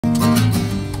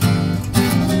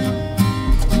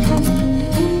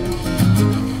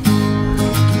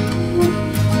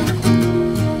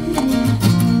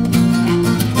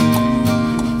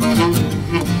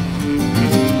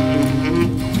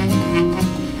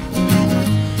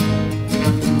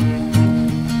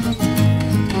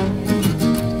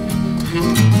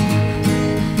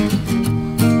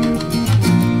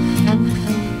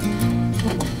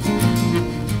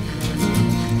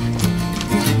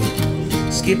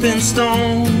skipping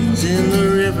stones in the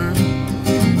river,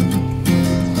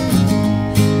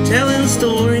 telling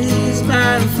stories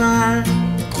by the fire.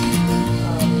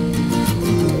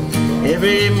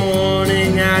 Every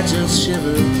morning I just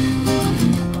shiver,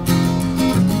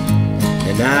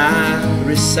 and I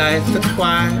recite the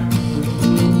choir.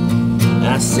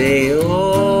 I say,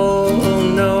 oh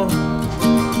no,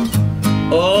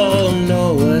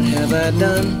 what have I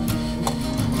done?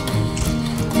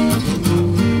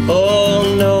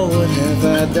 Oh no, what have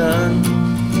I done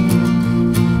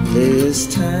this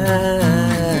time?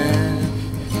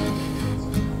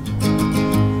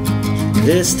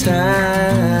 This time.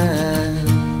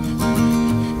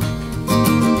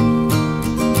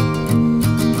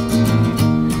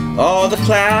 All the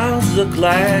clouds look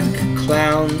like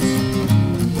clowns.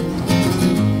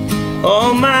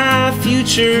 Oh, my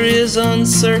future is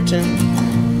uncertain,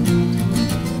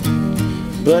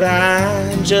 but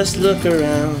I just look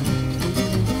around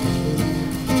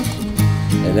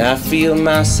and I feel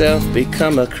myself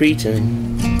become a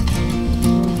cretin.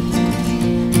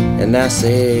 And I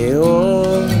say,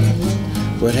 oh,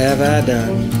 what have I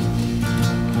done?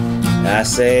 I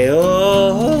say,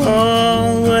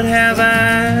 oh, what have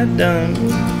I done?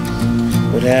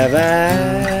 What have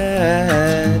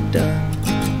I done?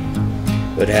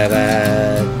 What have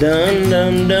I done,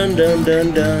 done, done, done,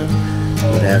 done, done?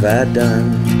 What have I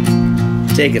done?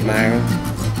 Take it, Myron.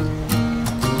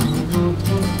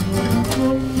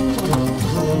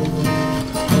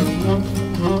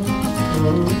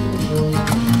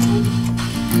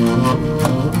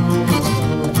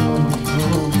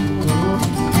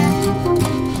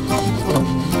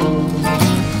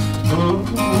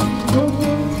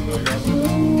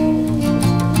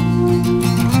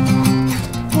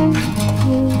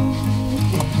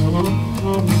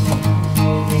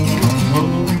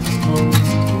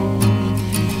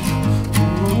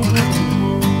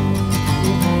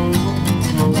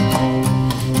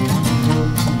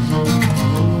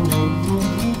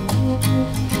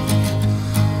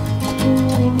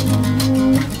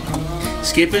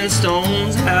 Skipping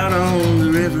stones out on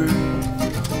the river,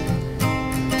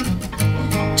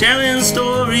 telling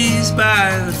stories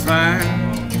by the fire.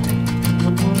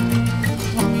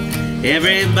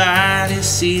 Everybody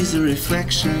sees a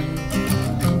reflection,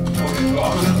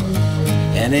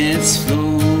 and it's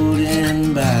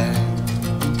floating by.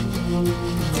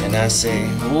 And I say,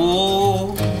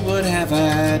 oh, what have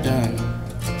I done?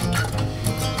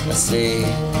 I say,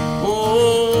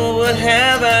 oh, what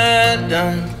have I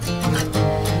done?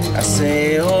 I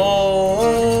say, oh,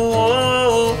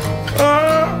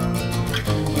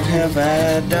 what have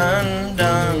I done,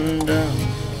 done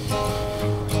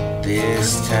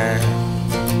this time?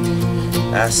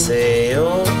 I say,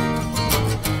 oh,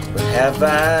 what have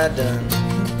I done?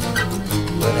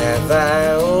 What have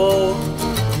I, oh,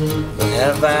 what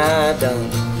have I done?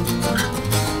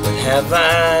 What have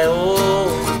I, oh,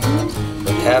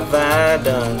 what have I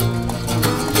done?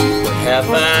 What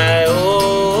have I, oh,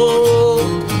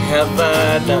 have I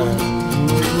done?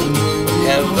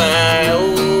 Have I, oh,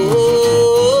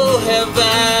 have I,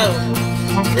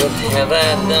 what have I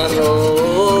done? Oh,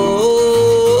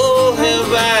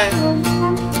 have I,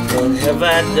 what have I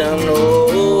done?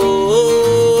 Oh,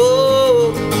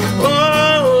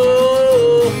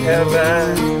 have I,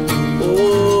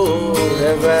 oh,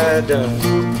 have I done?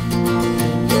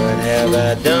 What have I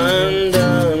done,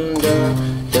 done,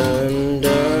 done,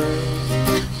 done,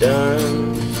 done,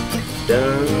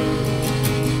 done?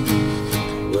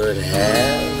 What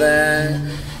have I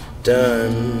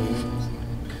done?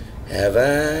 Have I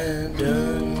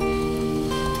done?